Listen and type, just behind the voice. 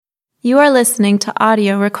You are listening to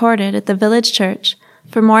audio recorded at the Village Church.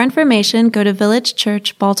 For more information, go to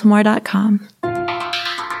villagechurchbaltimore.com.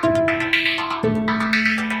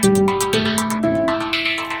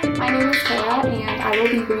 My name is Kara, and I will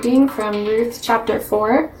be reading from Ruth chapter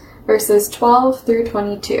 4, verses 12 through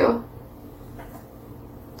 22.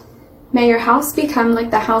 May your house become like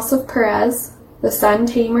the house of Perez, the son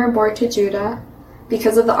Tamar bore to Judah,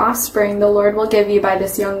 because of the offspring the Lord will give you by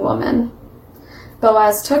this young woman.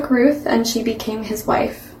 Boaz took Ruth, and she became his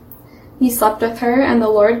wife. He slept with her, and the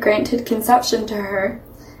Lord granted conception to her,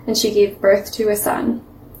 and she gave birth to a son.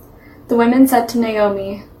 The women said to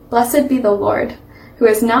Naomi, "Blessed be the Lord, who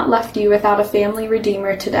has not left you without a family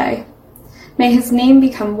redeemer today. May his name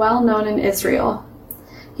become well known in Israel.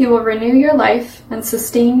 He will renew your life and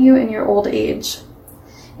sustain you in your old age.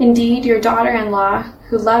 Indeed, your daughter-in-law,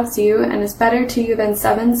 who loves you and is better to you than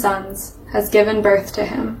 7 sons, has given birth to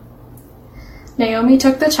him." Naomi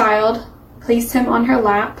took the child, placed him on her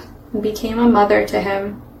lap, and became a mother to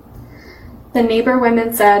him. The neighbor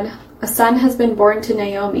women said, "A son has been born to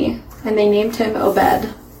Naomi," and they named him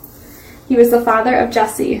Obed. He was the father of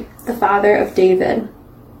Jesse, the father of David.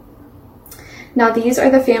 Now these are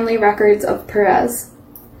the family records of Perez.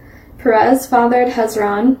 Perez fathered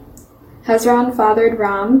Hezron. Hezron fathered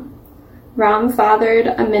Ram. Ram fathered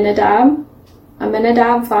Amminadab.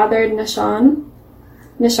 Amminadab fathered Nahshon.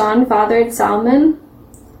 Nahshon fathered Salmon.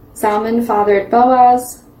 Salmon fathered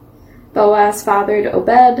Boaz. Boaz fathered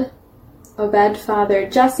Obed. Obed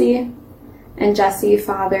fathered Jesse. And Jesse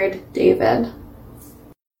fathered David.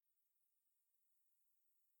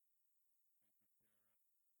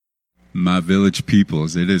 My village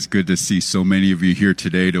peoples, it is good to see so many of you here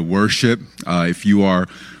today to worship. If you are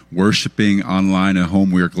worshiping online at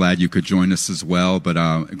home, we are glad you could join us as well. But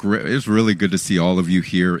it's really good to see all of you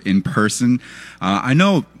here in person. I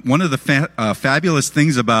know one of the fabulous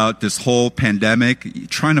things about this whole pandemic,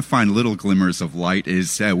 trying to find little glimmers of light,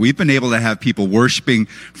 is we've been able to have people worshiping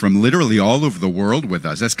from literally all over the world with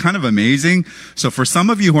us. That's kind of amazing. So for some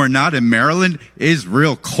of you who are not in Maryland, it is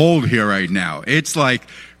real cold here right now. It's like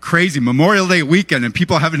crazy Memorial Day weekend and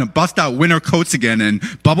people having to bust out winter coats again and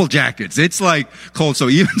bubble jackets. It's like cold. So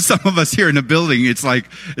even some of us here in the building, it's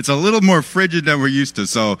a little more frigid than we're used to.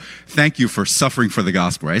 So thank you for suffering for the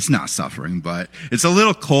gospel. Right? It's not suffering, but it's a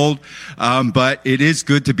little cold. But it is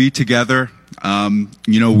good to be together.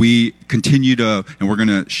 We continue to, and we're going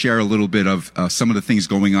to share a little bit of some of the things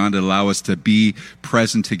going on that allow us to be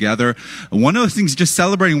present together. One of the things, just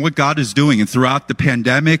celebrating what God is doing. And throughout the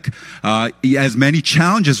pandemic, as many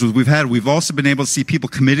challenges as we've had, we've also been able to see people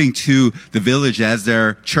committing to the village as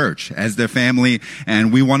their church, as their family.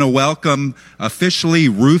 And we want to welcome officially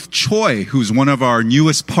Ruth Choi, who's one of our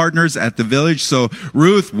newest partners at the village. So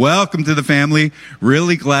Ruth, welcome to the family.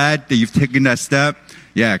 Really glad that you've taken that step.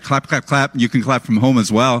 Yeah, clap, clap, clap. You can clap from home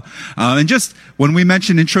as well. And just when we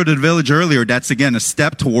mentioned Intro to the Village earlier, that's again a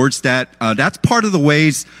step towards that. That's part of the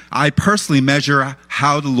ways I personally measure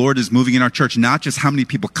how the Lord is moving in our church, not just how many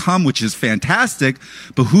people come, which is fantastic,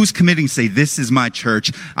 but who's committing to say, this is my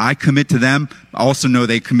church. I commit to them. I also know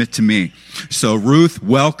they commit to me. So Ruth,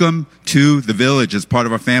 welcome to the village as part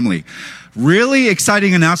of our family. Really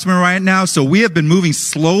exciting announcement right now. So we have been moving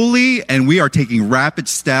slowly and we are taking rapid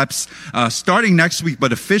steps starting next week,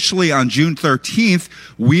 but officially on June 13th,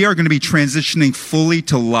 we are going to be transitioning fully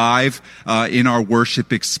to live in our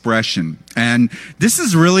worship expression. And this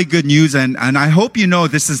is really good news. And I hope you know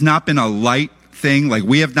this has not been a light thing. Like,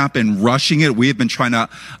 we have not been rushing it. We have been trying to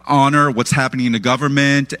honor what's happening in the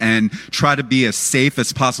government and try to be as safe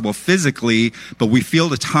as possible physically, but we feel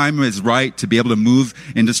the time is right to be able to move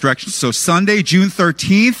in this direction. So Sunday, June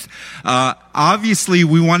 13th, obviously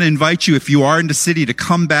we want to invite you, if you are in the city, to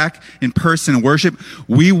come back in person and worship.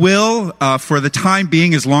 We will, for the time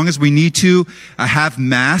being, as long as we need to, have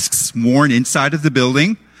masks worn inside of the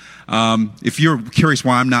building. If you're curious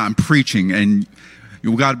why I'm preaching, and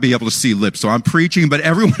you've got to be able to see lips. So I'm preaching, but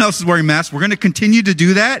everyone else is wearing masks. We're going to continue to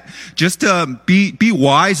do that, just to be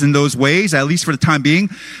wise in those ways, at least for the time being.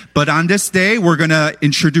 But on this day, we're going to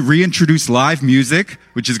reintroduce live music,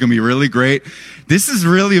 which is going to be really great. This is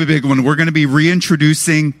really a big one. We're going to be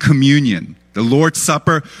reintroducing communion, the Lord's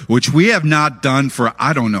Supper, which we have not done for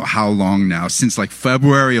I don't know how long now, since like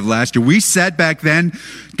February of last year. We said back then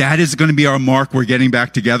that is going to be our mark. We're getting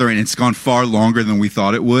back together, and it's gone far longer than we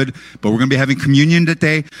thought it would. But we're going to be having communion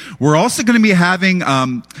today. We're also going to be having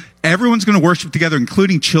everyone's going to worship together,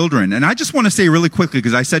 including children. And I just want to say really quickly,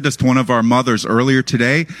 because I said this to one of our mothers earlier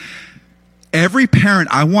today, every parent,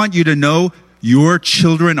 I want you to know your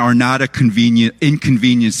children are not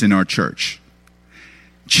inconvenience in our church.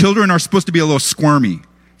 Children are supposed to be a little squirmy.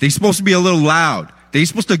 They're supposed to be a little loud. They're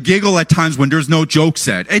supposed to giggle at times when there's no joke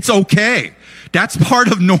said. It's okay. That's part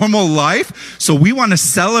of normal life. So we want to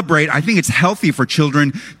celebrate. I think it's healthy for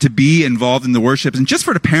children to be involved in the worship. And just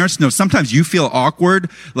for the parents to know, sometimes you feel awkward,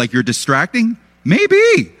 like you're distracting.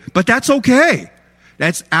 Maybe, but that's okay.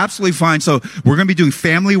 That's absolutely fine. So we're going to be doing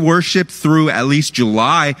family worship through at least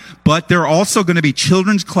July, but there are also going to be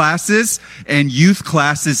children's classes and youth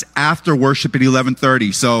classes after worship at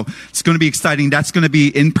 11:30. So it's going to be exciting. That's going to be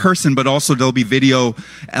in person, but also there'll be video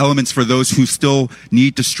elements for those who still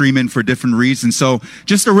need to stream in for different reasons. So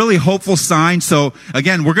just a really hopeful sign. So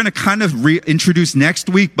again, we're going to kind of reintroduce next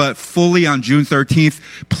week, but fully on June 13th.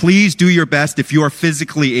 Please do your best, if you are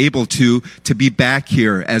physically able to be back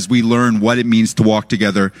here as we learn what it means to walk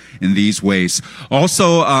together in these ways.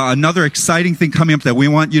 Also, another exciting thing coming up that we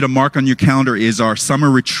want you to mark on your calendar is our summer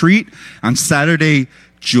retreat on Saturday,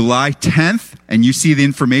 July 10th, and you see the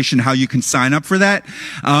information how you can sign up for that.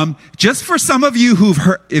 Just for some of you who've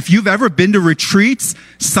heard, if you've ever been to retreats,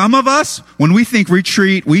 some of us, when we think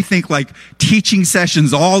retreat, we think like teaching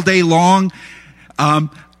sessions all day long.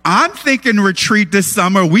 I'm thinking retreat this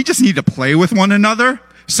summer, we just need to play with one another.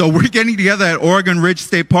 So we're getting together at Oregon Ridge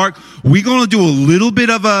State Park. We're going to do a little bit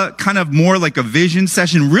of a kind of more like a vision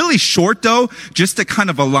session, really short though, just to kind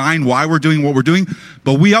of align why we're doing what we're doing.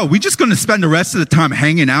 But we're just going to spend the rest of the time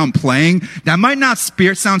hanging out and playing. That might not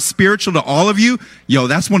sound spiritual to all of you.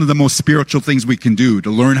 That's one of the most spiritual things we can do, to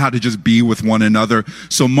learn how to just be with one another.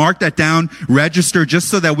 So mark that down, register just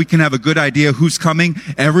so that we can have a good idea who's coming.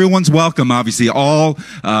 Everyone's welcome, obviously,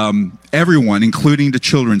 everyone, including the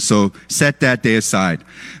children. So set that day aside.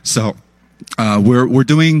 So we're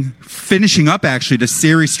finishing up actually the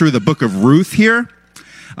series through the book of Ruth here.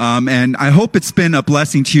 And I hope it's been a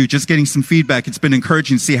blessing to you, just getting some feedback. It's been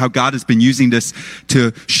encouraging to see how God has been using this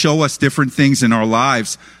to show us different things in our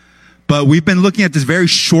lives. But we've been looking at this very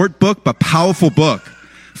short book, but powerful book,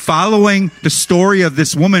 following the story of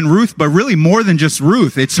this woman, Ruth, but really more than just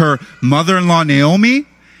Ruth. It's her mother-in-law, Naomi,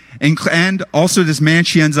 and also this man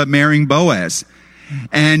she ends up marrying, Boaz.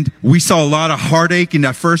 And we saw a lot of heartache in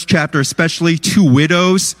that first chapter, especially 2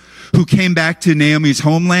 widows who came back to Naomi's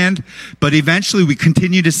homeland. But eventually we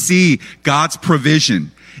continue to see God's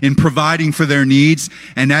provision in providing for their needs.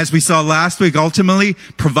 And as we saw last week, ultimately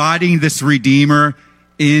providing this redeemer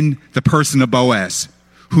in the person of Boaz,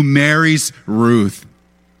 who marries Ruth.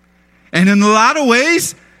 And in a lot of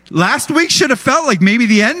ways, last week should have felt like maybe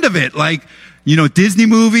the end of it. Like, Disney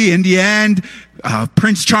movie, in the end,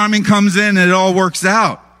 Prince Charming comes in and it all works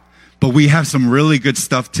out. But we have some really good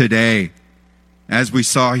stuff today, as we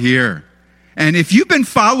saw here. And if you've been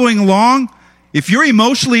following along, if you're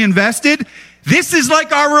emotionally invested, this is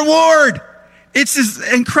like our reward. It's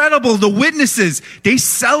just incredible. The witnesses, they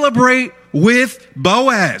celebrate with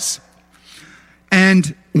Boaz.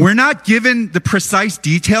 And we're not given the precise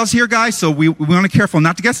details here, guys, so we want to be careful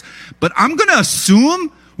not to guess. But I'm going to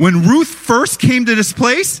assume when Ruth first came to this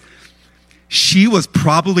place, she was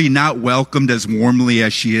probably not welcomed as warmly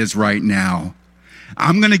as she is right now.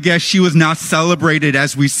 I'm going to guess she was not celebrated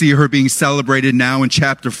as we see her being celebrated now in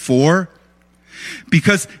chapter 4.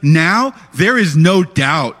 Because now there is no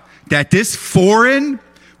doubt that this foreign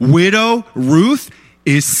widow, Ruth,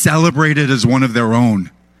 is celebrated as one of their own.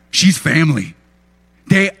 She's family.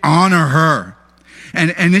 They honor her.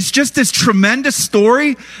 And it's just this tremendous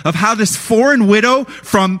story of how this foreign widow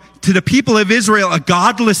to the people of Israel, a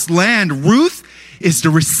godless land, Ruth is the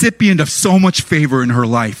recipient of so much favor in her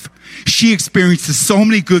life. She experiences so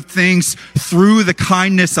many good things through the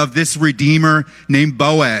kindness of this redeemer named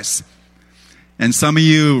Boaz. And some of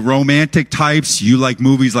you romantic types, you like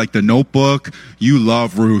movies like The Notebook, you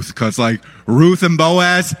love Ruth, because like Ruth and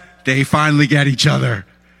Boaz, they finally get each other.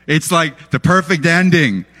 It's like the perfect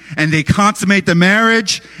ending. And they consummate the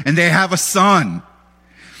marriage, and they have a son.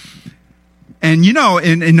 And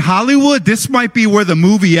in Hollywood, this might be where the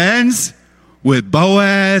movie ends, with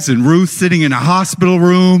Boaz and Ruth sitting in a hospital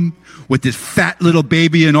room with this fat little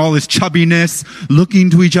baby and all his chubbiness, looking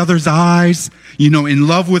into each other's eyes, in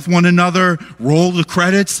love with one another, roll the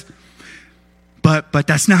credits. But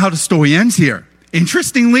that's not how the story ends here.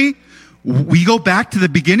 Interestingly, we go back to the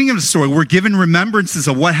beginning of the story. We're given remembrances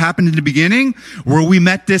of what happened in the beginning, where we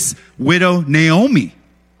met this widow, Naomi.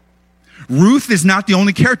 Ruth is not the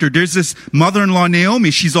only character. There's this mother-in-law,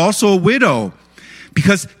 Naomi. She's also a widow.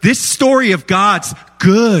 Because this story of God's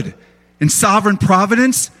good and sovereign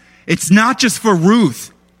providence, it's not just for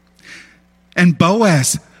Ruth and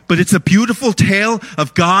Boaz, but it's a beautiful tale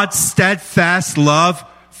of God's steadfast love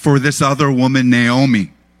for this other woman,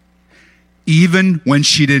 Naomi. Even when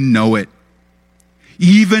she didn't know it.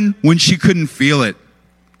 Even when she couldn't feel it.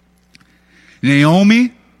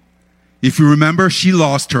 Naomi, If you remember, she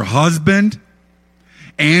lost her husband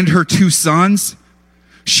and her 2 sons.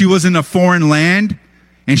 She was in a foreign land,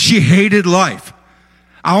 and she hated life.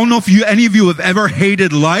 I don't know if any of you have ever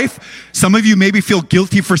hated life. Some of you maybe feel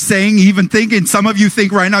guilty for saying, even thinking. Some of you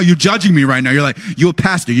think right now, you're judging me right now. You're like, you're a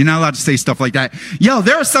pastor. You're not allowed to say stuff like that. Yo,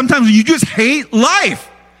 there are sometimes when you just hate life.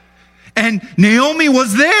 And Naomi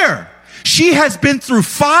was there. She has been through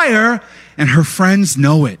fire, and her friends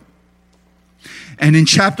know it. And in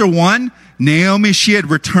chapter 1, Naomi, she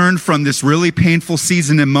had returned from this really painful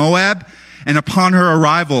season in Moab. And upon her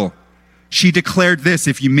arrival, she declared this,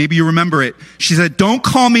 if you remember it. She said, "Don't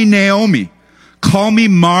call me Naomi. Call me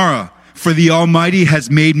Mara, for the Almighty has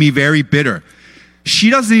made me very bitter." She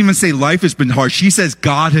doesn't even say life has been hard. She says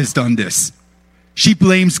God has done this. She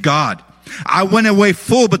blames God. "I went away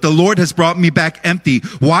full, but the Lord has brought me back empty.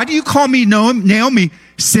 Why do you call me Naomi?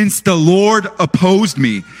 Since the Lord opposed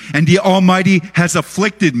me and the Almighty has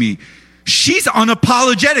afflicted me." She's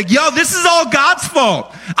unapologetic. Yo, this is all God's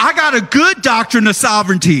fault. I got a good doctrine of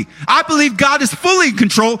sovereignty. I believe God is fully in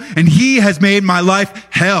control, and he has made my life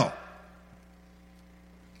hell.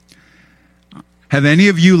 Have any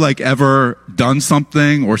of you ever done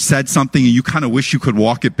something or said something and you kind of wish you could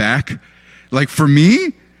walk it back? Like for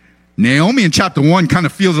me, Naomi in chapter 1 kind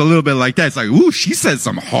of feels a little bit like that. It's like, ooh, she said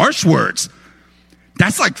some harsh words.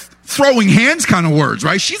 That's like throwing hands kind of words,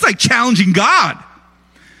 right? She's like challenging God.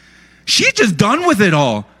 She's just done with it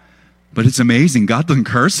all. But it's amazing. God doesn't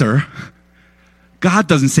curse her. God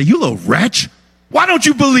doesn't say, "You little wretch, why don't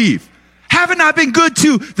you believe? Haven't I been good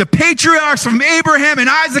to the patriarchs from Abraham and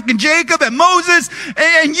Isaac and Jacob and Moses?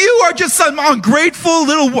 And you are just some ungrateful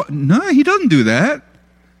little..." No, he doesn't do that.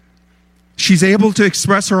 She's able to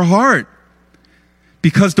express her heart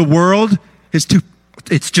because the world is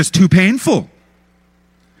it's just too painful.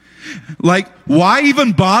 Like, why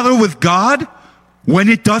even bother with God when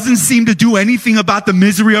it doesn't seem to do anything about the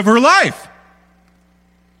misery of her life?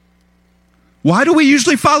 Why do we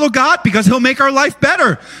usually follow God? Because he'll make our life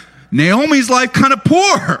better. Naomi's life kind of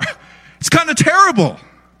poor. It's kind of terrible.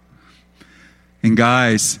 And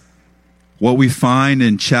guys, what we find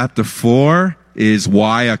in chapter 4 is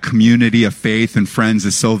why a community of faith and friends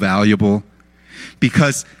is so valuable.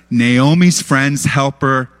 Because Naomi's friends help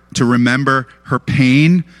her to remember her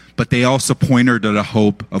pain, but they also point her to the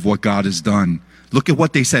hope of what God has done. Look at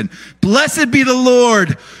what they said. "Blessed be the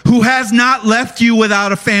Lord who has not left you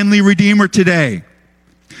without a family redeemer today."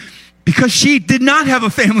 Because she did not have a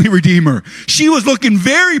family redeemer. She was looking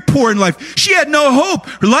very poor in life. She had no hope.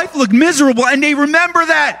 Her life looked miserable, and they remember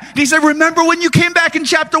that. They said, "Remember when you came back in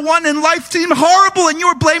chapter 1 and life seemed horrible and you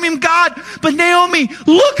were blaming God? But Naomi,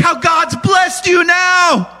 look how God's blessed you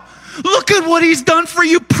now. Look at what he's done for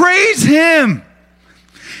you. Praise him."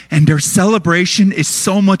 And their celebration is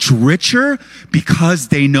so much richer because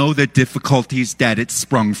they know the difficulties that it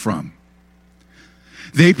sprung from.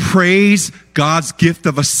 They praise God's gift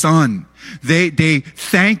of a son. They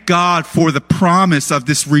thank God for the promise of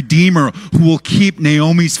this Redeemer who will keep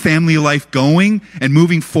Naomi's family life going and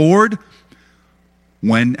moving forward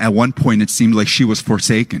when at one point it seemed like she was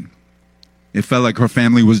forsaken. It felt like her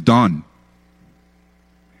family was done.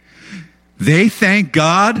 They thank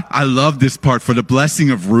God, I love this part, for the blessing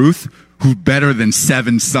of Ruth, who's better than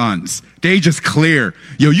 7 sons. They just clear.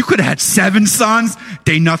 Yo, you could have had 7 sons.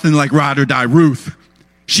 They nothing like ride or die Ruth.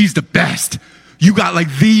 She's the best. You got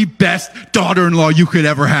like the best daughter-in-law you could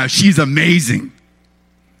ever have. She's amazing.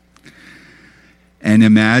 And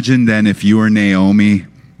imagine then if you were Naomi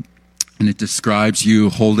and it describes you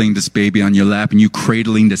holding this baby on your lap and you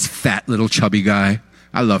cradling this fat little chubby guy.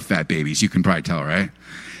 I love fat babies. You can probably tell, right?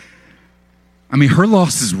 I mean, her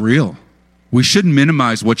loss is real. We shouldn't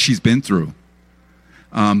minimize what she's been through.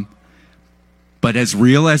 But as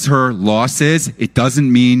real as her loss is, it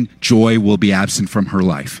doesn't mean joy will be absent from her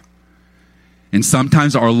life. And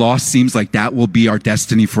sometimes our loss seems like that will be our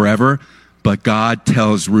destiny forever. But God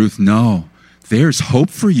tells Ruth, no, there's hope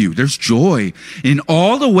for you. There's joy. In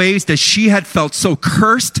all the ways that she had felt so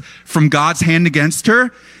cursed from God's hand against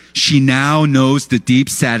her, she now knows the deep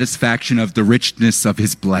satisfaction of the richness of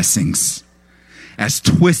his blessings. As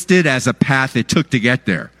twisted as a path it took to get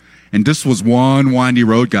there. And this was one windy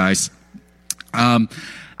road, guys.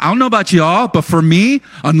 I don't know about y'all, but for me,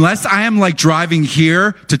 unless I am like driving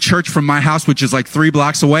here to church from my house, which is like 3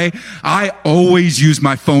 blocks away, I always use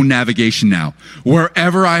my phone navigation now,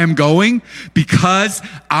 wherever I am going, because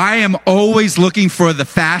I am always looking for the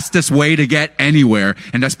fastest way to get anywhere.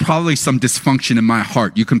 And that's probably some dysfunction in my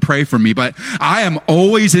heart. You can pray for me, but I am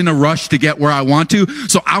always in a rush to get where I want to.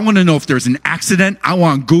 So I want to know if there's an accident. I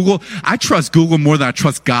want Google. I trust Google more than I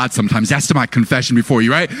trust God sometimes. That's my confession before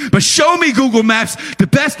you, right? But show me Google Maps, the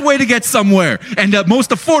best best way to get somewhere and the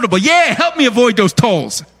most affordable. Yeah, help me avoid those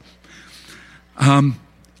tolls.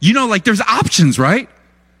 There's options, right?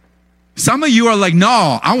 Some of you are like,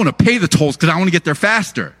 no, I want to pay the tolls because I want to get there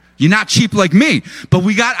faster. You're not cheap like me. But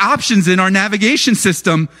we got options in our navigation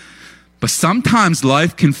system. But sometimes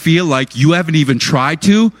life can feel like you haven't even tried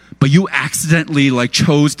to, but you accidentally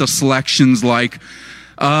chose the selections like,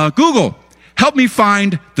 Google, help me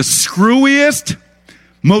find the screwiest,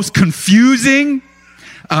 most confusing,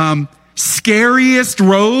 scariest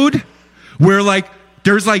road where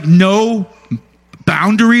there's no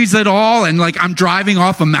boundaries at all and I'm driving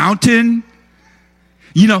off a mountain.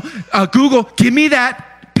 Google, give me that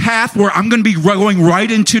path where I'm going to be going right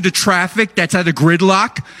into the traffic that's at a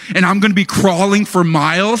gridlock and I'm going to be crawling for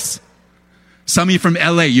miles. Some of you from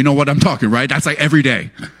LA, you know what I'm talking, right? That's every day.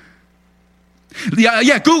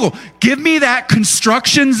 Yeah, Google, give me that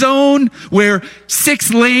construction zone where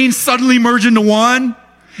 6 lanes suddenly merge into one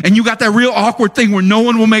and you got that real awkward thing where no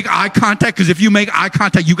one will make eye contact because if you make eye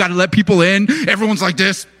contact, you got to let people in. Everyone's like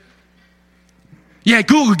this. Yeah,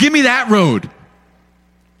 Google, give me that road.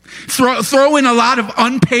 Throw in a lot of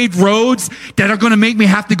unpaved roads that are going to make me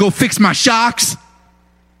have to go fix my shocks.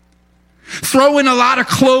 Throw in a lot of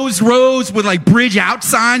closed roads with bridge out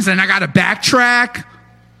signs and I got to backtrack.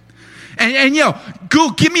 And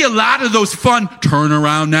Google, give me a lot of those fun, turn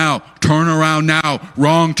around now,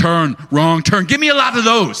 wrong turn. Give me a lot of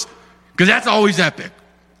those because that's always epic.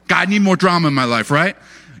 God, I need more drama in my life, right?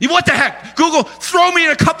 What the heck? Google, throw me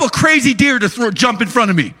in a couple of crazy deer to jump in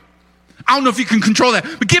front of me. I don't know if you can control that,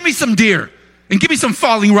 but give me some deer and give me some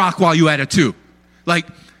falling rock while you at it too.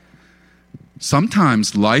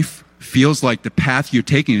 Sometimes life feels like the path you're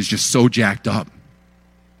taking is just so jacked up.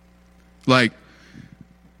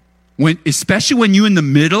 Especially when you're in the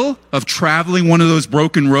middle of traveling one of those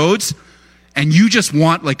broken roads and you just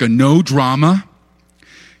want a no drama,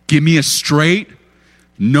 give me a straight,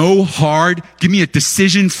 no hard, give me a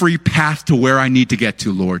decision-free path to where I need to get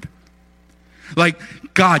to, Lord.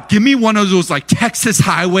 God, give me one of those Texas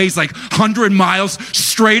highways, 100 miles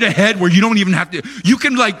straight ahead where you don't even have to, you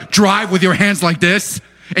can drive with your hands like this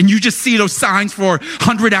and you just see those signs for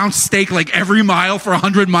 100-ounce steak every mile for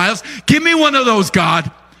 100 miles. Give me one of those,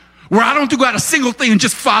 God, where I don't do a single thing and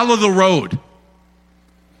just follow the road.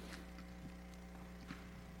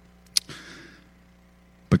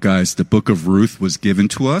 But guys, the book of Ruth was given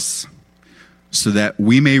to us so that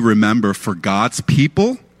we may remember for God's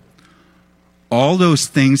people, all those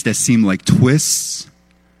things that seem like twists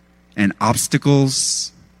and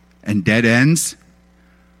obstacles and dead ends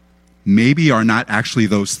maybe are not actually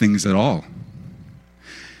those things at all.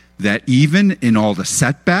 That even in all the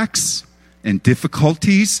setbacks and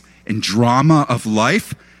difficulties and drama of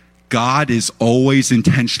life, God is always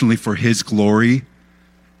intentionally for His glory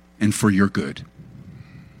and for your good.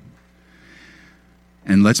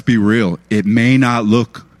 And let's be real, it may not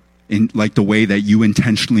look like the way that you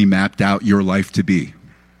intentionally mapped out your life to be.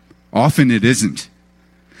 Often it isn't.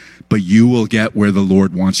 But you will get where the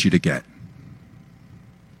Lord wants you to get.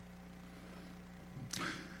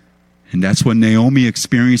 And that's what Naomi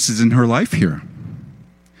experiences in her life here.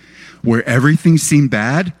 Where everything seemed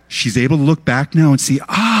bad, she's able to look back now and see,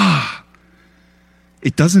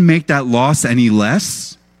 it doesn't make that loss any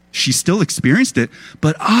less. She still experienced it,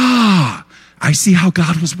 but I see how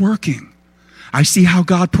God was working. I see how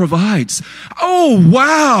God provides. Oh,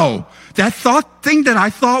 wow. That thing that I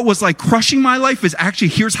thought was crushing my life is actually,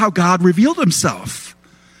 here's how God revealed Himself.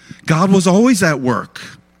 God was always at work.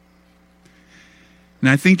 And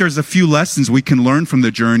I think there's a few lessons we can learn from the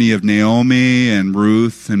journey of Naomi and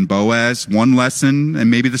Ruth and Boaz. One lesson, and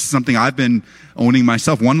maybe this is something I've been owning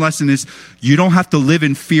myself. One lesson is you don't have to live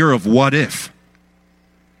in fear of what if.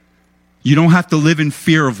 You don't have to live in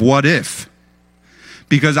fear of what if.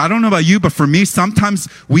 Because I don't know about you, but for me, sometimes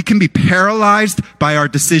we can be paralyzed by our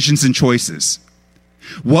decisions and choices.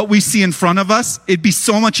 What we see in front of us, it'd be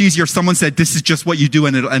so much easier if someone said, this is just what you do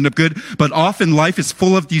and it'll end up good. But often life is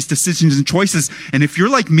full of these decisions and choices. And if you're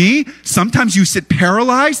like me, sometimes you sit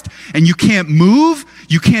paralyzed and you can't move.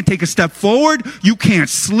 You can't take a step forward. You can't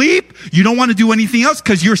sleep. You don't want to do anything else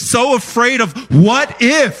because you're so afraid of what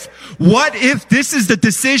if. What if this is the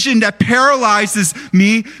decision that paralyzes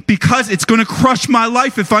me because it's going to crush my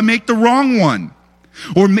life if I make the wrong one?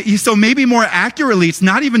 Or so maybe more accurately, it's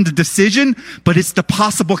not even the decision, but it's the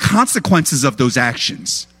possible consequences of those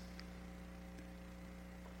actions.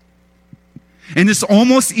 And it's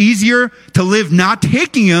almost easier to live not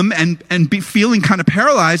taking them and be feeling kind of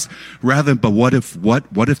paralyzed rather than, but what if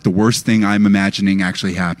the worst thing I'm imagining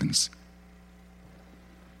actually happens?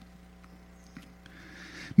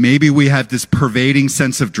 Maybe we have this pervading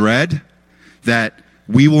sense of dread that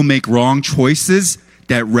we will make wrong choices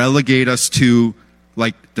that relegate us to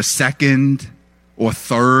like the second or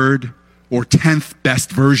third or 10th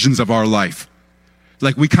best versions of our life.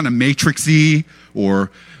 Like we kind of Matrix-y, or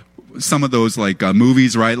some of those like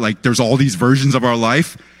movies, right? Like there's all these versions of our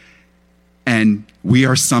life, and we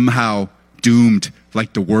are somehow doomed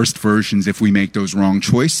like the worst versions if we make those wrong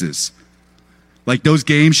choices. Like those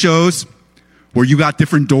game shows where you got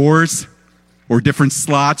different doors or different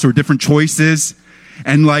slots or different choices,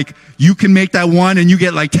 and like you can make that one and you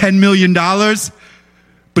get like $10 million.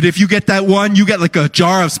 But if you get that one, you get like a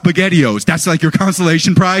jar of SpaghettiOs. That's like your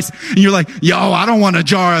consolation prize. And you're like, yo, I don't want a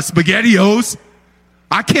jar of SpaghettiOs.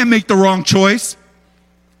 I can't make the wrong choice.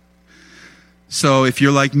 So if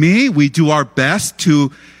you're like me, we do our best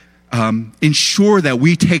to ensure that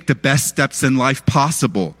we take the best steps in life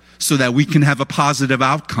possible so that we can have a positive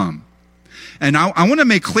outcome. And I want to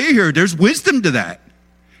make clear here, there's wisdom to that.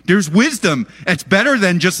 There's wisdom. It's better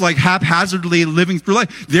than just like haphazardly living through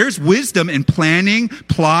life. There's wisdom in planning,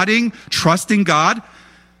 plotting, trusting God.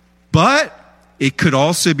 But it could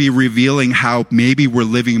also be revealing how maybe we're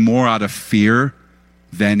living more out of fear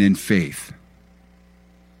than in faith.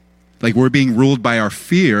 Like we're being ruled by our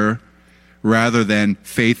fear rather than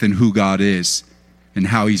faith in who God is and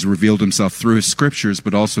how he's revealed himself through his scriptures,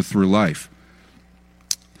 but also through life.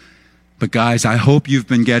 But guys, I hope you've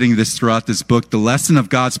been getting this throughout this book. The lesson of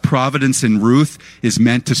God's providence in Ruth is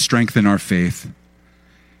meant to strengthen our faith.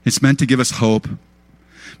 It's meant to give us hope.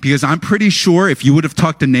 Because I'm pretty sure if you would have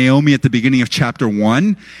talked to Naomi at the beginning of chapter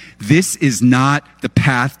 1, this is not the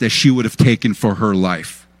path that she would have taken for her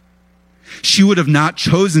life. She would have not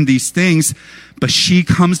chosen these things, but she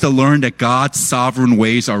comes to learn that God's sovereign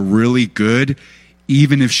ways are really good,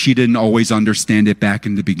 even if she didn't always understand it back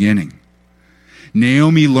in the beginning.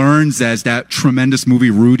 Naomi learns, as that tremendous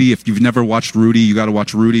movie Rudy, if you've never watched Rudy, you got to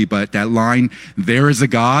watch Rudy, but that line, there is a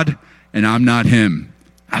God and I'm not him.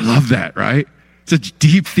 I love that, right? It's a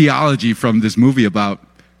deep theology from this movie about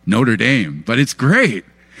Notre Dame, but it's great.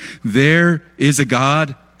 There is a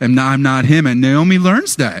God and I'm not him. And Naomi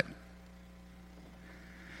learns that.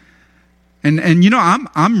 And you know,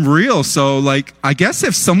 I'm real. So like, I guess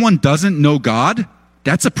if someone doesn't know God,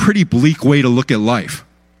 that's a pretty bleak way to look at life.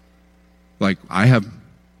 Like,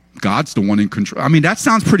 God's the one in control. I mean, that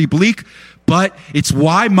sounds pretty bleak, but it's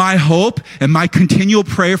why my hope and my continual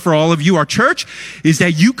prayer for all of you, our church, is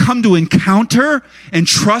that you come to encounter and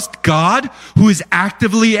trust God who is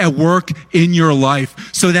actively at work in your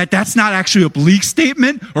life, so that that's not actually a bleak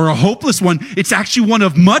statement or a hopeless one. It's actually one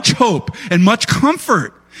of much hope and much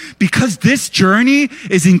comfort, because this journey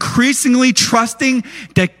is increasingly trusting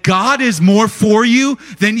that God is more for you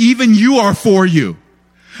than even you are for you.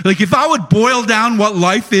 Like if I would boil down what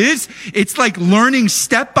life is, it's like learning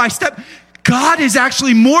step by step. God is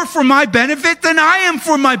actually more for my benefit than I am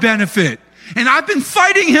for my benefit. And I've been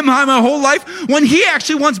fighting him my whole life when he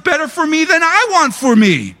actually wants better for me than I want for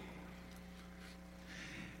me.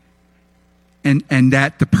 And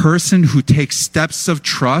that the person who takes steps of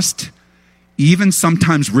trust, even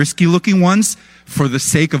sometimes risky looking ones, for the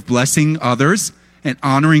sake of blessing others and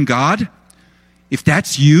honoring God, if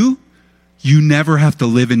that's you, you never have to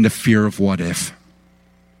live in the fear of what if.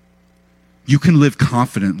 You can live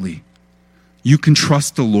confidently. You can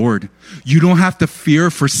trust the Lord. You don't have to fear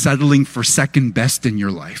for settling for second best in your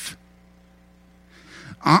life.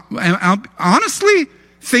 Honestly,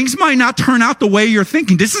 things might not turn out the way you're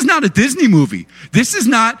thinking. This is not a Disney movie. This is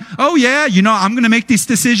not, oh yeah, you know, I'm going to make these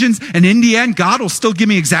decisions and in the end, God will still give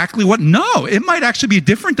me exactly what. No, it might actually be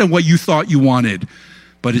different than what you thought you wanted.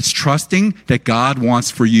 But it's trusting that God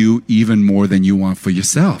wants for you even more than you want for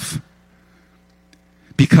yourself.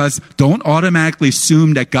 Because don't automatically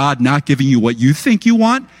assume that God not giving you what you think you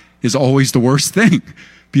want is always the worst thing.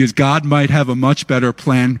 Because God might have a much better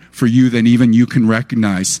plan for you than even you can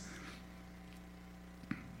recognize.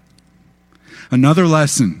 Another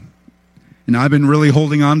lesson, and I've been really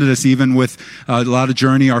holding on to this even with a lot of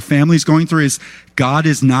journey our family's going through, is God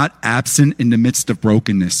is not absent in the midst of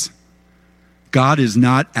brokenness. God is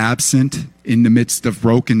not absent in the midst of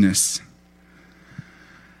brokenness.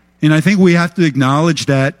 And I think we have to acknowledge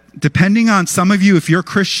that depending on some of you, if you're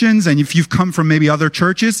Christians and if you've come from maybe other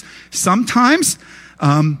churches, sometimes,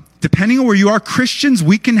 depending on where you are, Christians,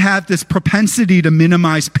 we can have this propensity to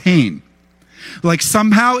minimize pain. Like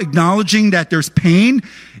somehow acknowledging that there's pain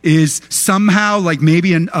is somehow like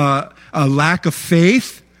maybe a lack of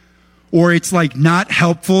faith, or it's like not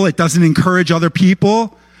helpful. It doesn't encourage other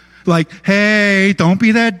people. Like, hey, don't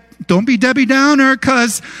be Debbie Downer,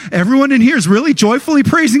 because everyone in here is really joyfully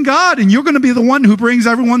praising God, and you're going to be the one who brings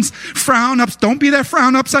everyone's frown up. Don't be that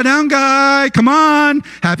frown upside down guy. Come on.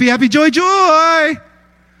 Happy, happy, joy, joy.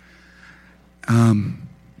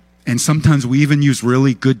 And sometimes we even use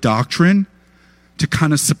really good doctrine to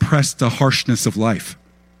kind of suppress the harshness of life.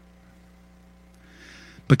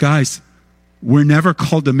 But guys, we're never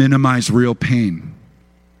called to minimize real pain,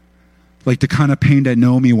 like the kind of pain that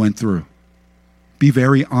Naomi went through. Be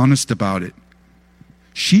very honest about it.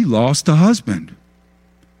 She lost a husband.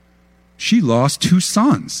 She lost 2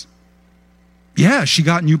 sons. Yeah, she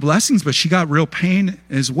got new blessings, but she got real pain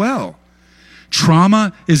as well.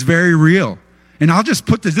 Trauma is very real. And I'll just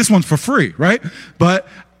put this one's for free, right? But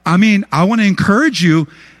I want to encourage you,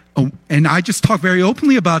 and I just talk very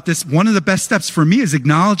openly about this. One of the best steps for me is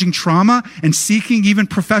acknowledging trauma and seeking even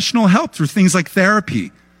professional help through things like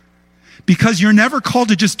therapy. Because you're never called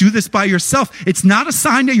to just do this by yourself. It's not a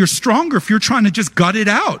sign that you're stronger if you're trying to just gut it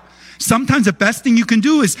out. Sometimes the best thing you can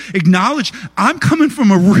do is acknowledge, I'm coming from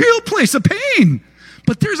a real place of pain.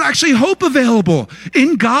 But there's actually hope available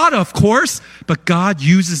in God, of course. But God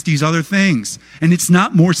uses these other things. And it's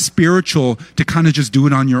not more spiritual to kind of just do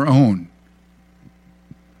it on your own.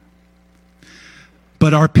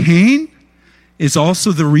 But our pain is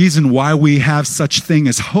also the reason why we have such thing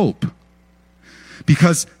as hope.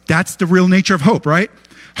 Because that's the real nature of hope, right?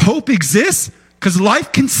 Hope exists because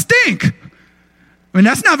life can stink.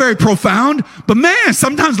 That's not very profound, but man,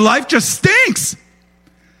 sometimes life just stinks.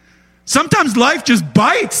 Sometimes life just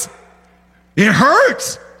bites. It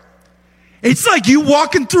hurts. It's like you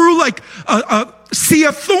walking through like a sea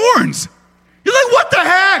of thorns. You're like, what the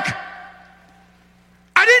heck?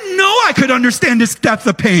 I didn't know I could understand this depth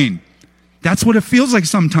of pain. That's what it feels like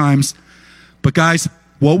sometimes. But guys,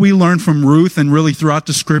 what we learn from Ruth and really throughout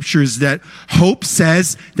the scripture is that hope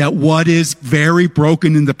says that what is very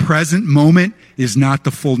broken in the present moment is not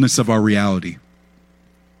the fullness of our reality.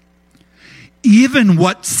 Even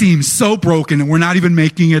what seems so broken, and we're not even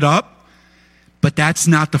making it up, but that's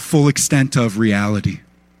not the full extent of reality.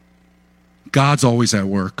 God's always at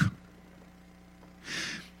work.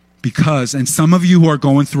 Because, and some of you who are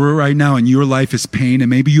going through it right now and your life is pain,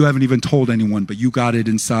 and maybe you haven't even told anyone, but you got it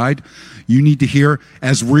inside, you need to hear,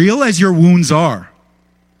 as real as your wounds are,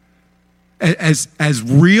 as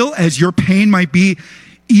real as your pain might be,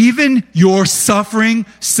 even your suffering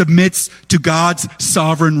submits to God's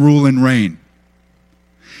sovereign rule and reign.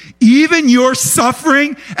 Even your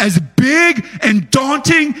suffering, as big and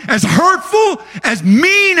daunting, as hurtful, as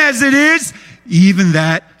mean as it is, even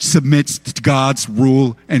that submits to God's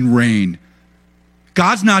rule and reign.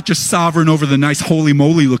 God's not just sovereign over the nice holy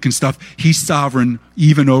moly looking stuff. He's sovereign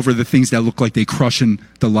even over the things that look like they're crushing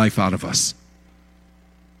the life out of us.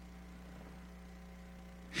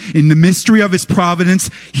 In the mystery of his providence,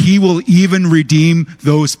 he will even redeem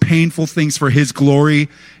those painful things for his glory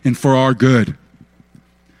and for our good.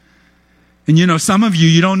 And some of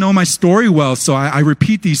you don't know my story well, so I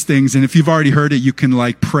repeat these things. And if you've already heard it, you can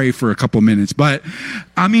pray for a couple minutes. But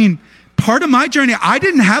part of my journey, I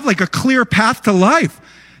didn't have a clear path to life.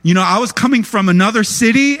 I was coming from another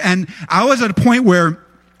city, and I was at a point where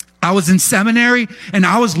I was in seminary, and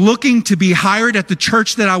I was looking to be hired at the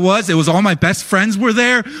church that I was. It was all my best friends were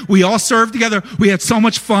there. We all served together. We had so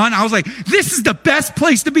much fun. I was like, this is the best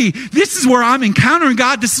place to be. This is where I'm encountering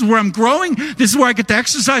God. This is where I'm growing. This is where I get to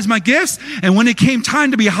exercise my gifts. And when it came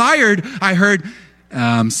time to be hired, I heard,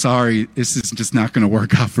 I'm sorry, this is just not going to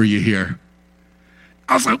work out for you here.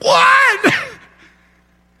 I was like, what?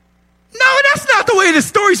 No, that's not the way the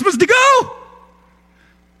story's supposed to go.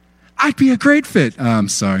 I'd be a great fit. I'm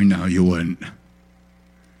sorry, no, you wouldn't.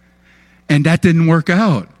 And that didn't work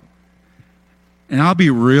out. And I'll be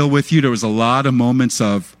real with you, there was a lot of moments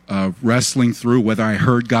of wrestling through whether I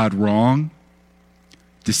heard God wrong,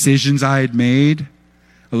 decisions I had made,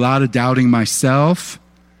 a lot of doubting myself,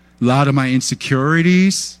 a lot of my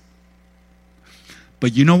insecurities.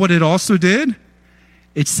 But you know what it also did?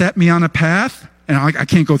 It set me on a path, and I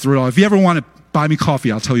can't go through it all. If you ever want to buy me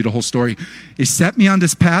coffee, I'll tell you the whole story. It set me on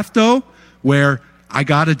this path, though, where I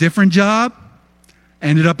got a different job,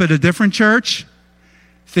 ended up at a different church.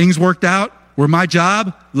 Things worked out where my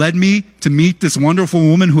job led me to meet this wonderful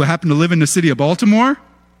woman who happened to live in the city of Baltimore.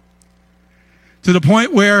 To the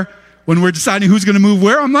point where when we're deciding who's going to move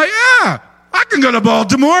where, I'm like, yeah, I can go to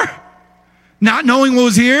Baltimore. Not knowing what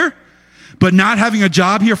was here, but not having a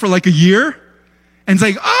job here for a year. And it's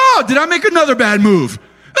like, oh, did I make another bad move?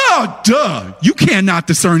 Oh, duh. You cannot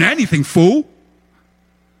discern anything, fool.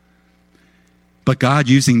 But God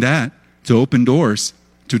using that to open doors,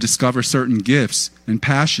 to discover certain gifts and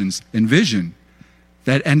passions and vision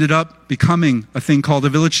that ended up becoming a thing called the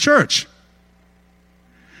Village Church.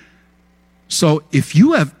 So if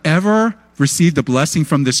you have ever received a blessing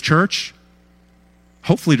from this church,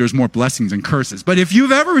 hopefully there's more blessings than curses. But if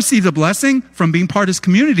you've ever received a blessing from being part of this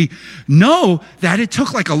community, know that it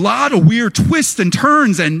took like a lot of weird twists and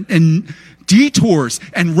turns and detours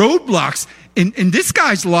and roadblocks in this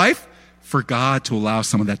guy's life for God to allow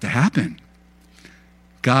some of that to happen.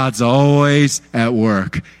 God's always at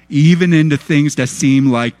work. Even in the things that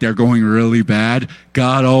seem like they're going really bad,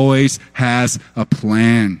 God always has a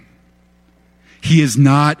plan. He is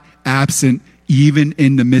not absent even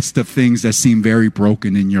in the midst of things that seem very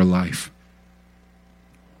broken in your life.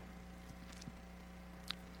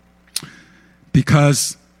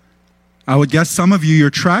 Because I would guess some of you're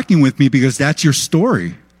tracking with me because that's your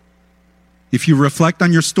story. If you reflect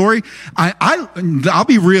on your story, I'll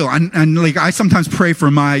be real. And like I sometimes pray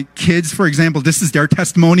for my kids, for example. This is their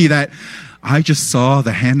testimony that I just saw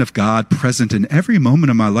the hand of God present in every moment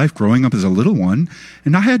of my life growing up as a little one.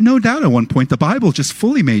 And I had no doubt at one point the Bible just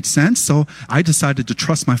fully made sense. So I decided to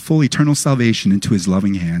trust my full eternal salvation into his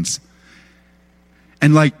loving hands.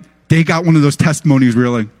 And like they got one of those testimonies where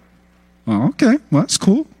you're like, oh, okay, well, that's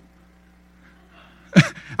cool.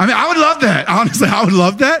 I mean, I would love that. Honestly, I would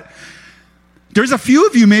love that. There's a few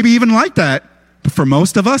of you maybe even like that. But for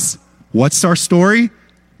most of us, what's our story?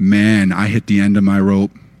 Man, I hit the end of my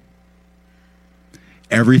rope.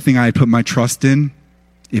 Everything I had put my trust in,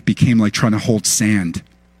 it became like trying to hold sand.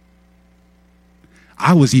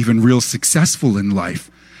 I was even real successful in life,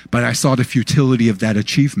 but I saw the futility of that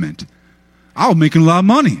achievement. I was making a lot of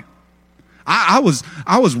money. I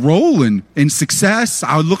was rolling in success.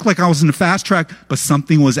 I looked like I was in the fast track, but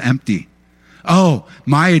something was empty. Oh,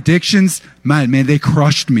 my addictions, man, they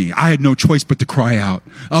crushed me. I had no choice but to cry out.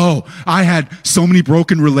 Oh, I had so many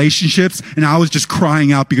broken relationships, and I was just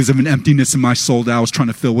crying out because of an emptiness in my soul that I was trying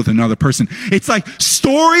to fill with another person. It's like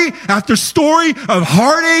story after story of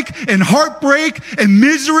heartache and heartbreak and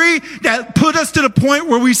misery that put us to the point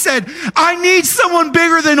where we said, I need someone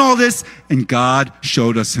bigger than all this. And God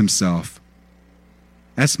showed us himself.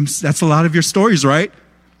 That's a lot of your stories, right?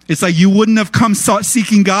 It's like you wouldn't have come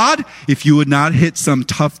seeking God if you would not hit some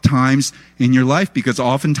tough times in your life, because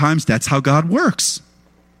oftentimes that's how God works.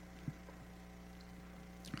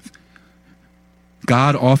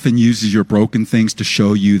 God often uses your broken things to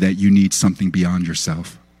show you that you need something beyond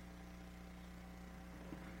yourself.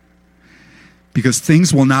 Because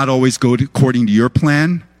things will not always go according to your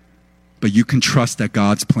plan, but you can trust that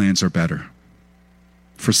God's plans are better.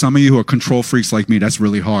 For some of you who are control freaks like me, that's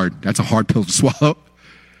really hard. That's a hard pill to swallow.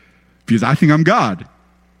 Because I think I'm God,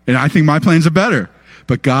 and I think my plans are better.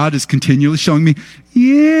 But God is continually showing me,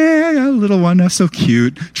 yeah, little one, that's so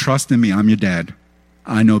cute. Trust in me, I'm your dad.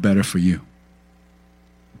 I know better for you.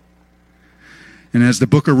 And as the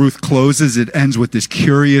book of Ruth closes, it ends with this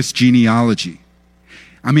curious genealogy.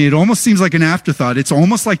 I mean, it almost seems like an afterthought. It's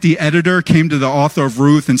almost like the editor came to the author of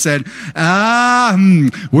Ruth and said,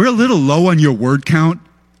 we're a little low on your word count.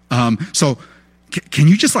 So can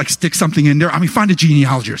you just like stick something in there? I mean, find a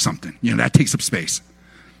genealogy or something. You know, that takes up space.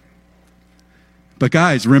 But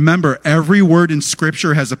guys, remember, every word in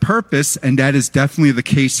Scripture has a purpose, and that is definitely the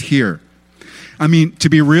case here. I mean, to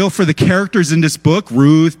be real, for the characters in this book,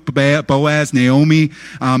 Ruth, Boaz, Naomi,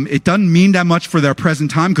 it doesn't mean that much for their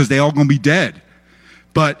present time because they all going to be dead.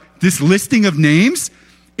 But this listing of names,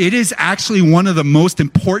 it is actually one of the most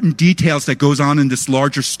important details that goes on in this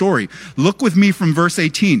larger story. Look with me from verse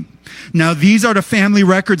 18. Now, these are the family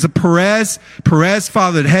records of Perez. Perez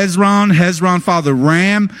fathered Hezron. Hezron fathered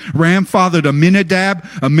Ram. Ram fathered Aminadab.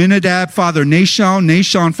 Aminadab fathered Nahshon.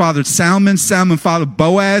 Nahshon fathered Salmon. Salmon fathered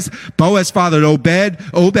Boaz. Boaz fathered Obed.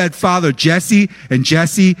 Obed fathered Jesse. And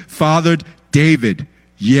Jesse fathered David.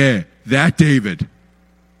 Yeah, that David.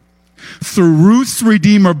 Through Ruth's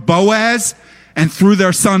redeemer Boaz and through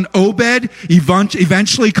their son Obed,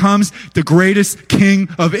 eventually comes the greatest king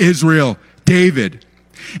of Israel, David.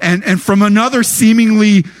 And from another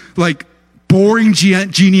seemingly like boring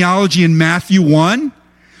genealogy in Matthew 1,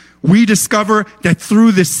 we discover that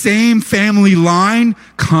through the same family line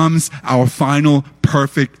comes our final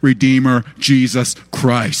perfect Redeemer, Jesus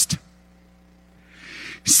Christ.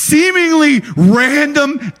 Seemingly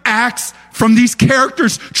random acts from these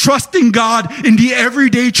characters trusting God in the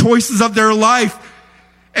everyday choices of their life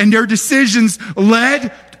and their decisions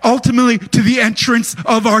led ultimately to the entrance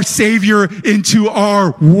of our Savior into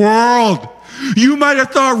our world. You might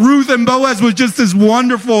have thought Ruth and Boaz was just this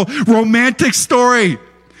wonderful romantic story.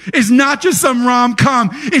 It's not just some rom-com.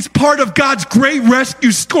 It's part of God's great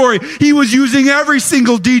rescue story. He was using every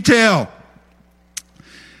single detail.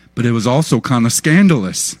 But it was also kind of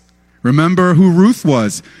scandalous. Remember who Ruth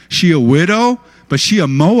was? She a widow, but she a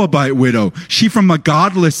Moabite widow. She from a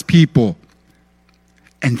godless people.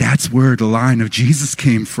 And that's where the line of Jesus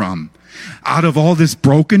came from. Out of all this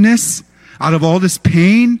brokenness, out of all this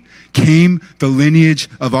pain, came the lineage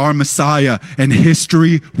of our Messiah, and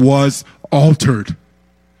history was altered.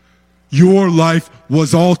 Your life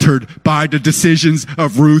was altered by the decisions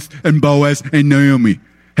of Ruth and Boaz and Naomi.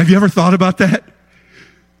 Have you ever thought about that?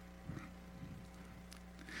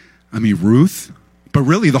 I mean, Ruth, but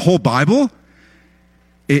really the whole Bible,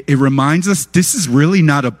 it reminds us this is really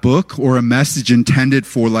not a book or a message intended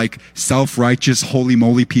for like self-righteous, holy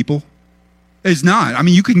moly people. It's not. I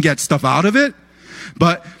mean, you can get stuff out of it,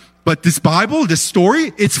 but this Bible, this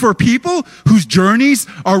story, it's for people whose journeys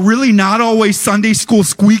are really not always Sunday school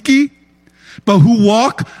squeaky, but who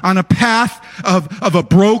walk on a path of a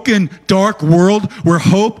broken, dark world where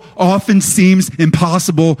hope often seems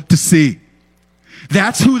impossible to see.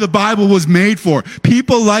 That's who the Bible was made for.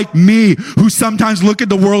 People like me who sometimes look at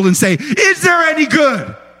the world and say, is there any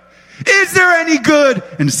good? Is there any good?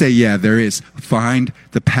 And to say, yeah, there is. Find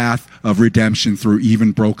the path of redemption through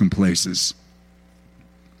even broken places.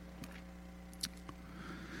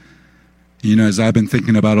 You know, as I've been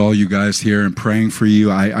thinking about all you guys here and praying for you,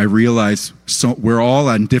 I realize we're all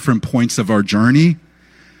on different points of our journey.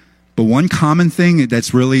 But one common thing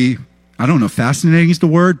that's really, I don't know, fascinating is the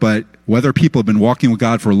word, but whether people have been walking with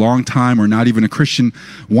God for a long time or not even a Christian,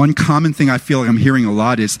 one common thing I feel like I'm hearing a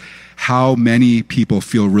lot is how many people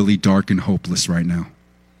feel really dark and hopeless right now.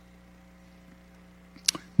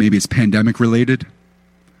 Maybe it's pandemic related,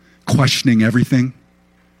 questioning everything.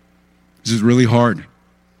 This is really hard.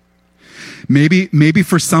 Maybe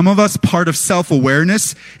for some of us, part of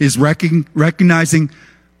self-awareness is recognizing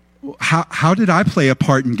how did I play a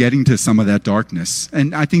part in getting to some of that darkness?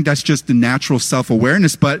 And I think that's just the natural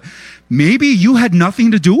self-awareness, but maybe you had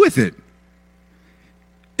nothing to do with it.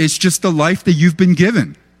 It's just the life that you've been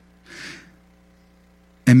given.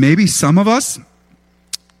 And maybe some of us,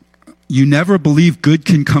 you never believe good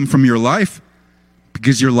can come from your life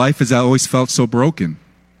because your life has always felt so broken.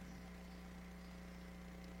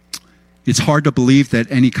 It's hard to believe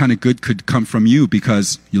that any kind of good could come from you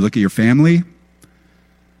because you look at your family,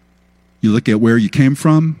 you look at where you came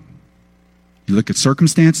from, you look at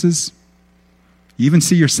circumstances, you even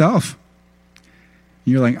see yourself.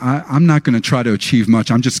 You're like, I'm not going to try to achieve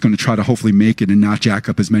much. I'm just going to try to hopefully make it and not jack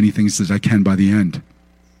up as many things as I can by the end.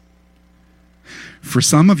 For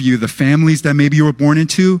some of you, the families that maybe you were born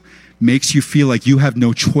into makes you feel like you have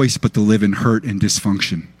no choice but to live in hurt and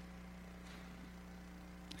dysfunction.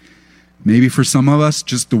 Maybe for some of us,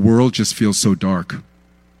 just the world just feels so dark.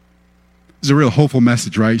 It's a real hopeful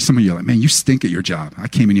message, right? Some of you are like, man, you stink at your job. I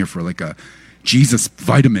came in here for like a Jesus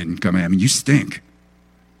vitamin. I mean, you stink.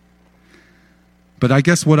 But I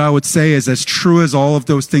guess what I would say is, as true as all of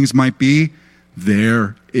those things might be,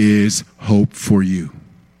 there is hope for you.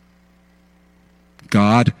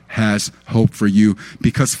 God has hope for you,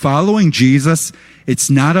 because following Jesus,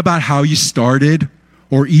 it's not about how you started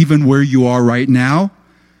or even where you are right now,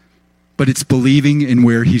 but it's believing in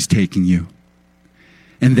where he's taking you.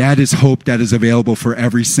 And that is hope that is available for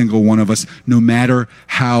every single one of us, no matter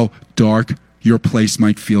how dark your place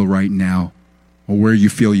might feel right now or where you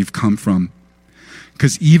feel you've come from.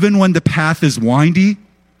 Because even when the path is windy,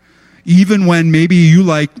 even when maybe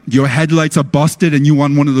your headlights are busted and you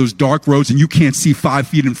on one of those dark roads and you can't see 5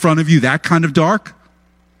 feet in front of you, that kind of dark,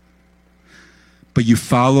 but you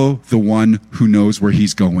follow the one who knows where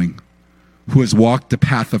he's going, who has walked the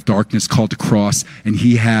path of darkness called the cross, and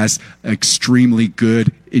he has an extremely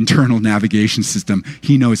good internal navigation system.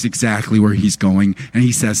 He knows exactly where he's going, and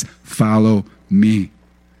he says, follow me.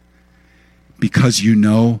 Because you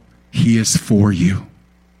know he is for you.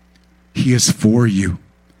 He is for you.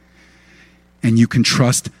 And you can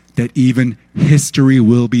trust that even history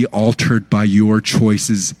will be altered by your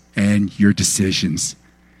choices and your decisions.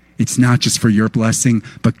 It's not just for your blessing,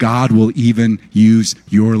 but God will even use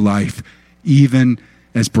your life, even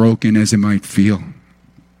as broken as it might feel.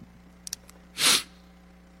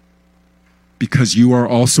 Because you are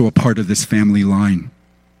also a part of this family line.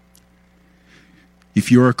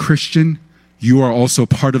 If you're a Christian, you are also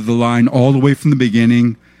part of the line all the way from the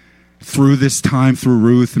beginning, through this time, through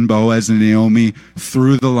Ruth and Boaz and Naomi,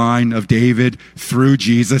 through the line of David, through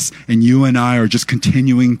Jesus, and you and I are just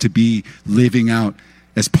continuing to be living out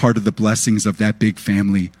as part of the blessings of that big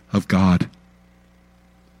family of God.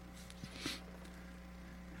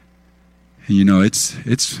 You know,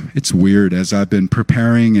 it's weird as I've been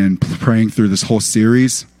preparing and praying through this whole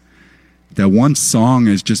series, that one song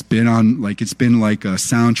has just been on, like it's been like a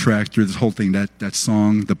soundtrack through this whole thing, that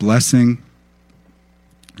song, The Blessing.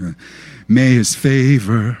 May his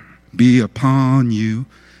favor be upon you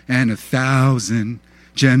and 1,000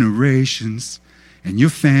 generations, and your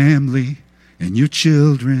family and your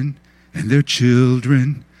children and their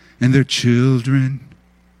children, and their children.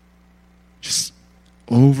 Just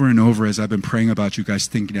over and over as I've been praying about you guys,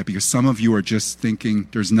 thinking that, because some of you are just thinking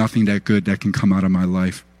there's nothing that good that can come out of my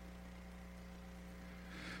life.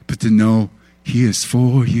 But to know He is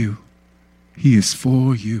for you. He is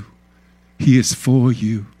for you. He is for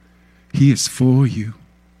you. He is for you.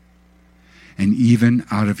 And even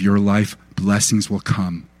out of your life, blessings will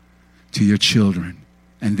come to your children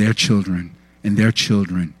and their children and their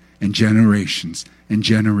children and generations and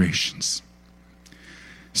generations.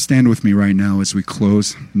 Stand with me right now as we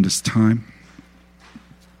close in this time.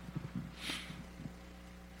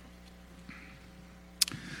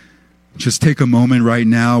 Just take a moment right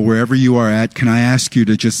now, wherever you are at. Can I ask you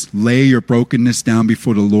to just lay your brokenness down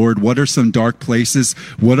before the Lord? What are some dark places?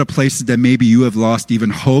 What are places that maybe you have lost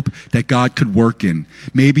even hope that God could work in?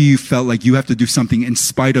 Maybe you felt like you have to do something in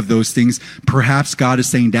spite of those things. Perhaps God is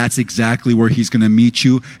saying that's exactly where He's going to meet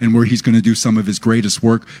you and where He's going to do some of His greatest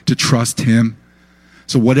work, to trust Him.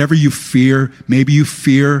 So whatever you fear, maybe you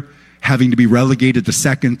fear having to be relegated to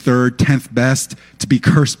second, third, 10th best, to be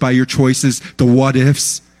cursed by your choices, the what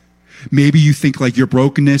ifs. Maybe you think like your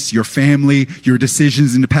brokenness, your family, your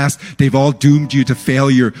decisions in the past, they've all doomed you to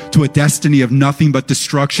failure, to a destiny of nothing but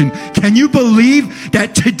destruction. Can you believe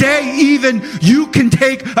that today even you can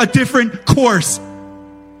take a different course?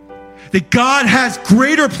 That God has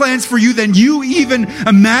greater plans for you than you even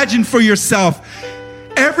imagine for yourself.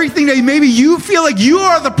 Everything that maybe you feel like you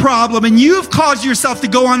are the problem and you've caused yourself to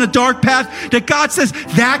go on a dark path, that God says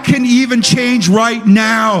that can even change right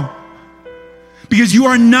now. Because you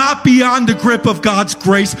are not beyond the grip of God's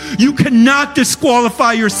grace. You cannot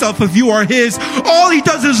disqualify yourself if you are His. All He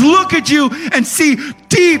does is look at you and see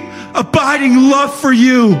deep, abiding love for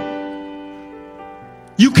you.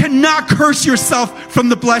 You cannot curse yourself from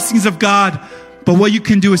the blessings of God. But what you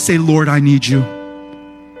can do is say, Lord, I need you.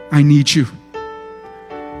 I need you.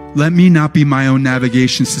 Let me not be my own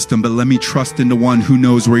navigation system, but let me trust in the one who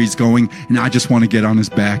knows where He's going, and I just want to get on His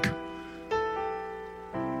back.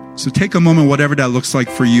 So take a moment, whatever that looks like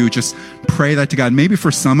for you, just pray that to God. Maybe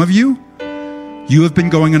for some of you, you have been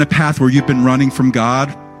going on a path where you've been running from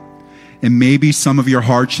God, and maybe some of your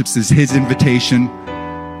hardships is His invitation.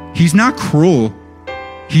 He's not cruel.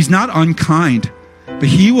 He's not unkind, but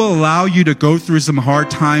He will allow you to go through some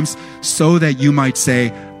hard times so that you might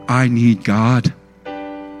say, I need God.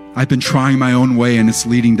 I've been trying my own way and it's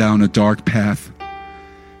leading down a dark path.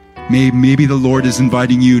 Maybe the Lord is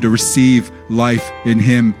inviting you to receive life in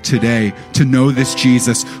Him today, to know this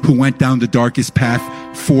Jesus who went down the darkest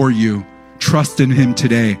path for you. Trust in Him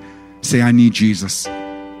today. Say, I need Jesus.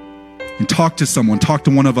 And talk to someone, talk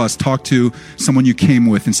to one of us, talk to someone you came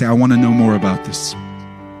with and say, I want to know more about this.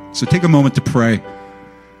 So take a moment to pray.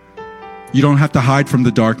 You don't have to hide from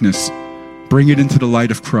the darkness. Bring it into the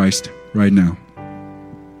light of Christ right now.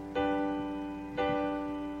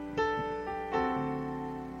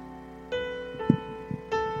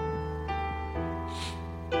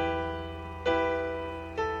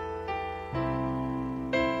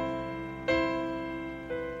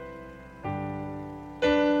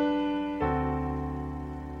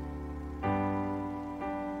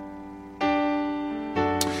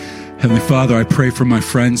 Heavenly Father, I pray for my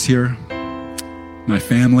friends here, my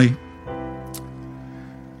family,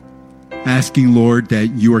 asking, Lord, that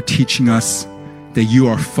you are teaching us that you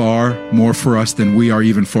are far more for us than we are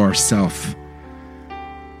even for ourselves.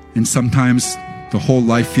 And sometimes the whole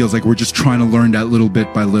life feels like we're just trying to learn that little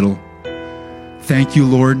bit by little. Thank you,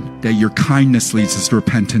 Lord, that your kindness leads us to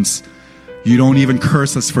repentance. You don't even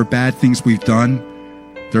curse us for bad things we've done.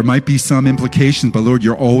 There might be some implications, but Lord,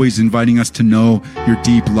 you're always inviting us to know your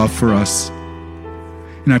deep love for us.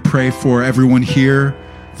 And I pray for everyone here,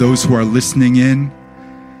 those who are listening in,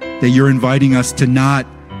 that you're inviting us to not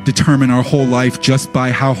determine our whole life just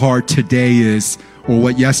by how hard today is or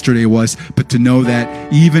what yesterday was, but to know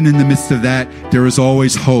that even in the midst of that, there is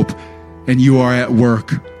always hope and you are at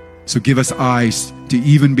work. So give us eyes to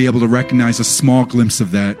even be able to recognize a small glimpse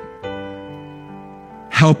of that.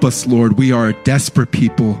 Help us, Lord. We are a desperate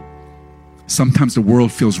people. Sometimes the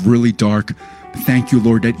world feels really dark. But thank you,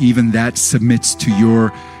 Lord, that even that submits to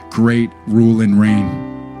your great rule and reign.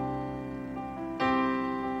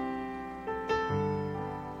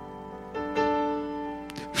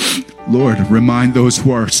 Lord, remind those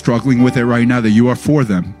who are struggling with it right now that you are for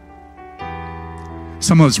them.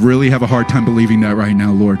 Some of us really have a hard time believing that right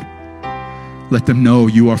now, Lord. Let them know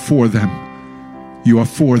you are for them. You are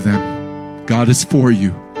for them. God is for you.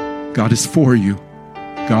 God is for you.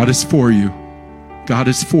 God is for you. God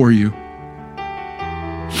is for you.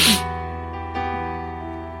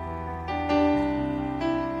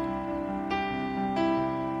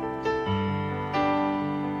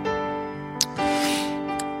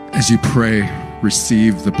 as you pray,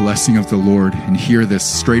 receive the blessing of the Lord and hear this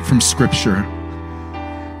straight from Scripture.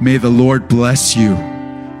 May the Lord bless you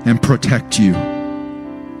and protect you.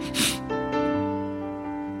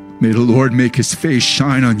 May the Lord make his face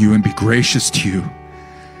shine on you and be gracious to you.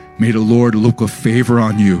 May the Lord look with favor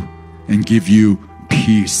on you and give you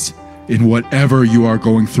peace in whatever you are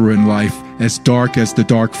going through in life, as dark as the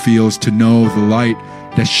dark feels, to know the light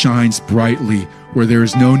that shines brightly where there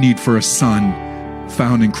is no need for a sun,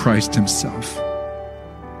 found in Christ himself.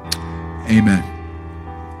 Amen.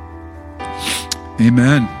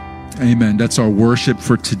 Amen. Amen. That's our worship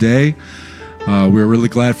for today. We're really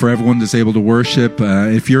glad for everyone that's able to worship.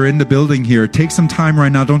 If you're in the building here, take some time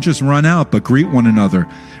right now. Don't just run out, but greet one another.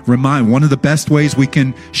 One of the best ways we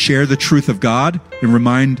can share the truth of God and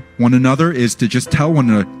remind one another is to just tell one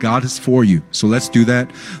another, God is for you. So let's do that.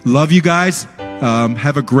 Love you guys.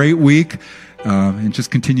 Have a great week, and just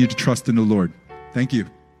continue to trust in the Lord. Thank you.